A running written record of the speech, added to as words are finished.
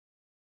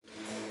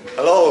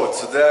Hello,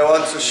 today I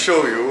want to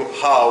show you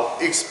how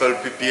Xpel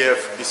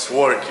PPF is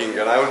working,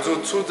 and I will do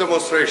two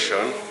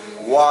demonstrations.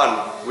 One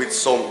with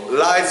some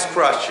light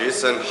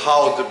scratches and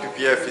how the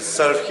PPF is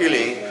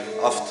self-healing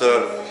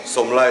after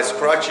some light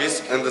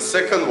scratches, and the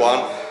second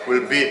one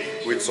will be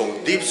with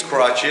some deep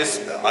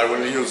scratches. I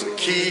will use a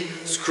key,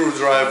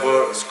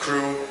 screwdriver,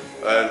 screw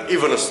and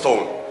even a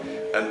stone,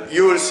 and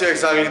you will see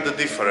exactly the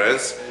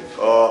difference.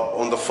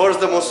 On the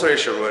first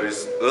demonstration where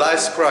it's light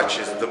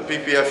scratches, the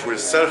PPF will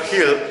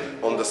self-heal.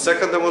 On the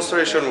second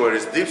demonstration where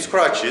it's deep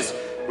scratches,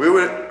 we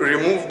will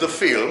remove the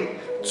film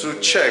to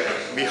check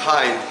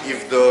behind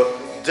if the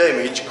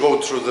damage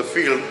go through the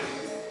film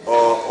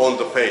on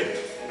the paint.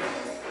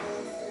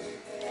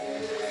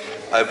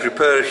 I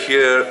prepare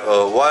here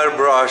a wire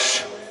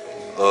brush,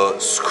 a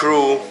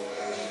screw,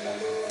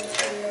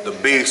 the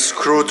big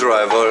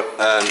screwdriver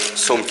and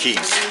some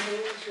keys.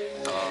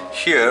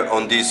 Here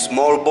on this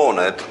small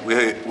bonnet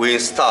we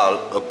install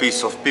a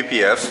piece of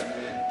PPF.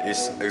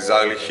 It's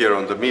exactly here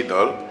on the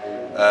middle,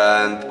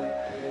 and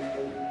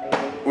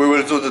we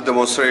will do the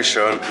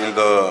demonstration. In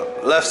the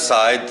left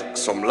side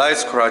some light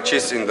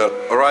scratches, in the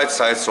right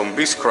side some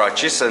big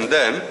scratches, and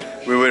then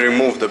we will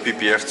remove the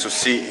PPF to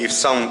see if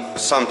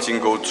something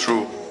go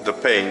through the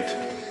paint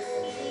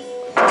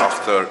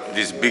after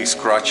these big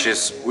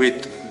scratches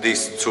with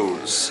these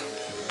tools.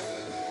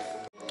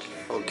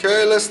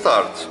 Okay, let's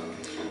start.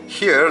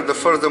 Here the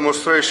first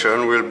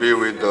demonstration will be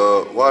with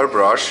the wire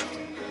brush,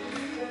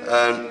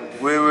 and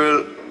we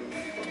will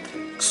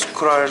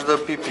scratch the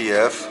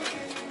PPF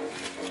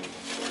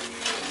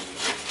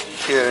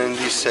here in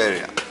this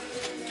area.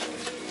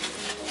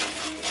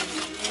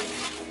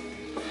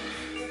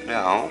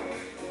 Now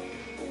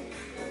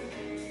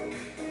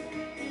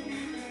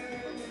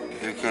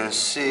you can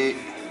see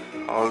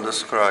all the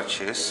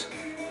scratches,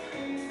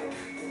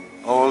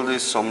 all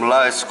these some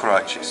light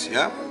scratches,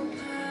 yeah?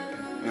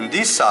 In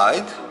this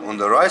side, on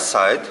the right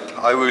side,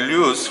 I will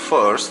use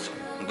first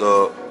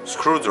the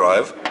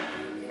screwdriver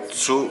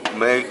to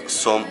make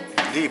some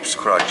deep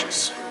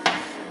scratches.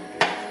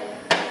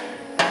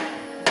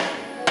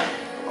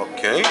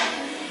 Okay,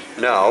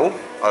 now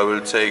I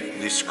will take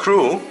the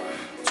screw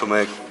to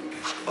make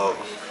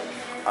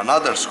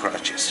another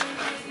scratches.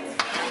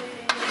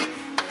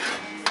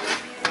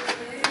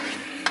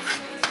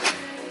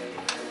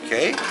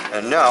 Okay,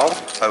 and now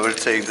I will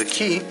take the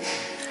key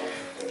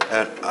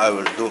and I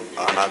will do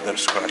another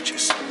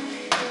scratches.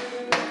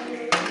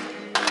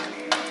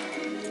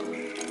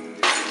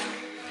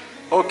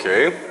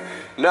 Okay,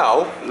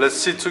 now let's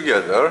see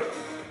together.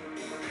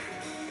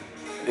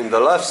 In the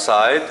left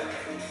side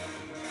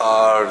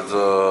are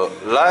the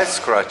light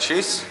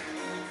scratches,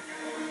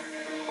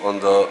 on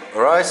the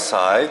right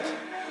side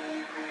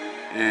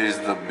is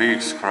the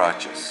big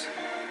scratches,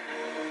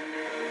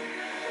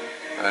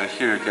 and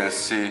here you can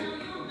see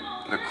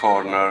the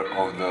corner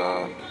of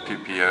the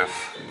PPF,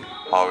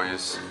 how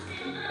is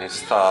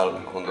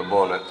installed on the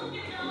bonnet.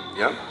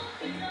 Yeah.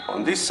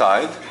 On this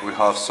side we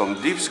have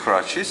some deep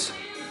scratches,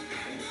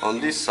 on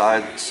this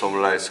side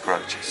some light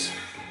scratches.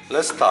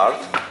 Let's start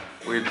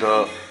with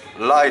the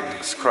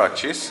light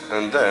scratches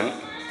and then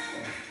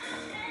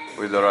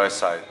with the right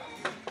side.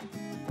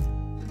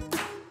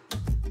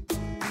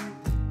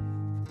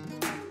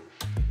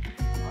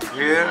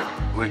 Here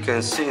we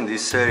can see in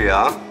this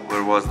area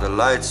where was the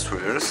light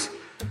swirls,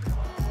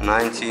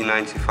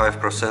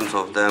 90–95%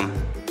 of them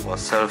was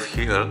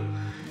self-heal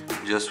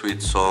just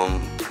with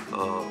some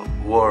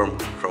worm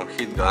from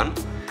heat gun.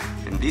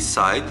 In this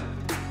side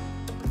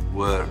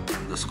where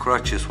the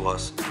scratches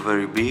was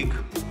very big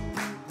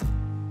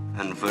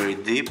and very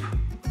deep,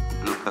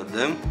 look at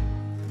them.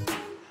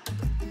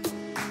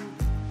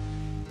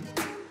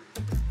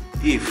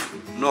 If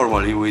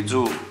normally we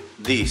do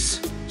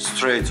this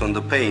straight on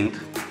the paint,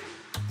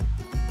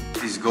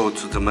 this go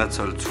to the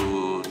metal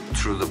through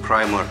the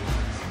primer,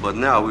 but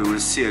now we will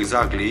see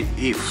exactly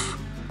if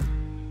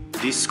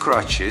these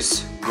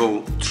scratches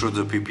go through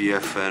the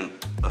PPF and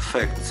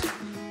affect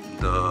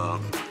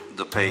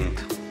the paint.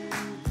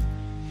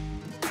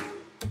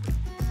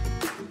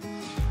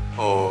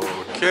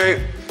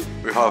 Okay,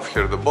 we have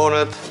here the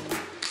bonnet.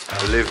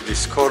 I leave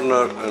this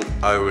corner and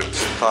I will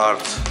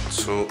start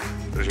to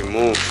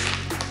remove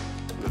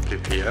the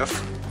PPF.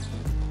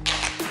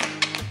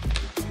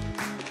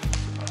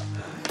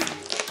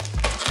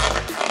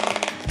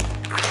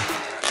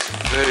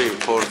 Very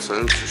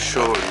important to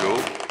show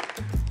you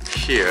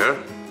here,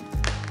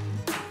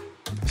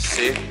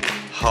 see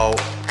how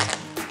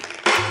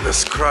the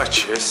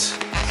scratches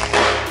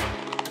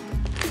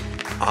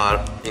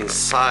are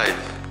inside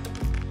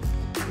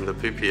the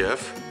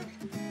PPF,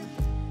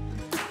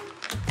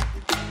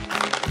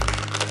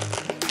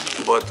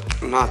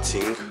 but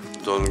nothing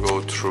don't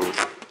go through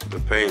the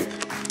paint.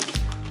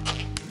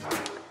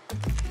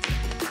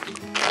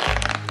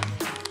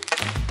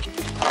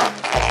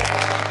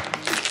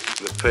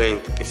 The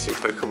paint is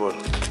impeccable.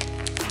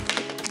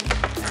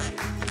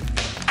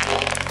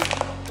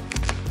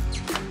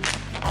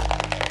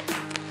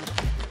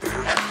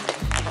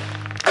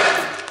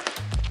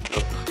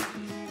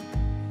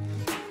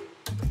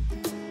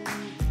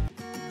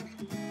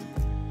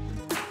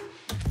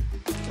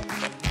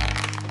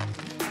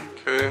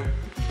 Okay,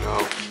 now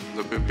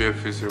the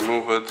PPF is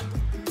removed,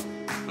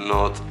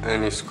 not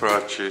any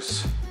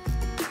scratches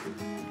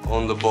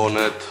on the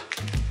bonnet,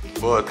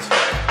 but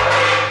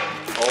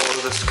all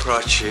the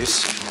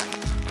scratches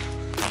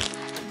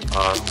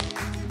are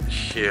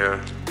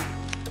here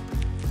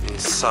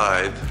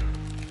inside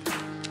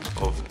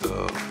of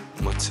the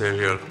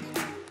material.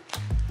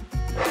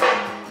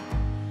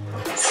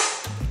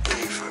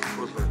 If I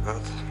put like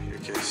that, you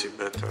can see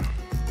better.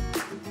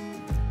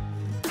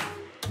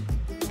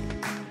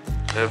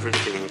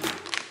 Everything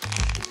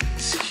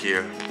is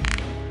here.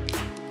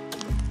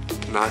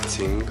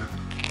 Nothing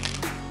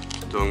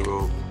don't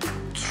go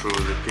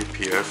through the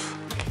PPF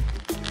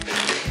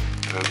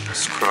and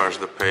scratch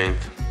the paint.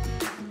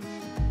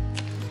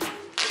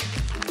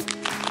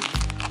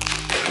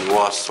 And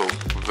also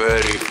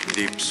very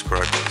deep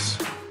scratches.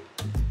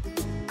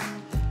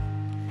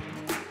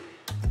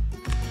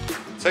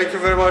 Thank you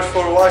very much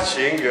for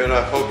watching, and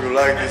I hope you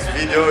like this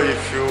video.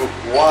 If you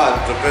want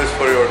the best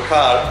for your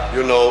car,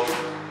 you know,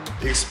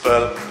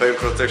 Xpel paint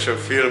protection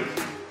film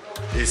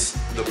is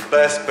the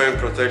best paint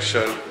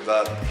protection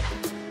that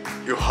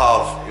you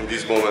have in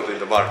this moment in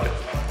the market.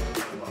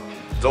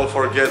 Don't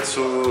forget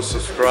to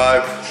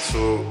subscribe,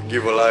 to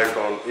give a like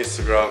on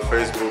Instagram,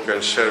 Facebook,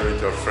 and share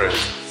with your friends.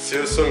 See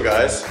you soon,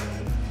 guys.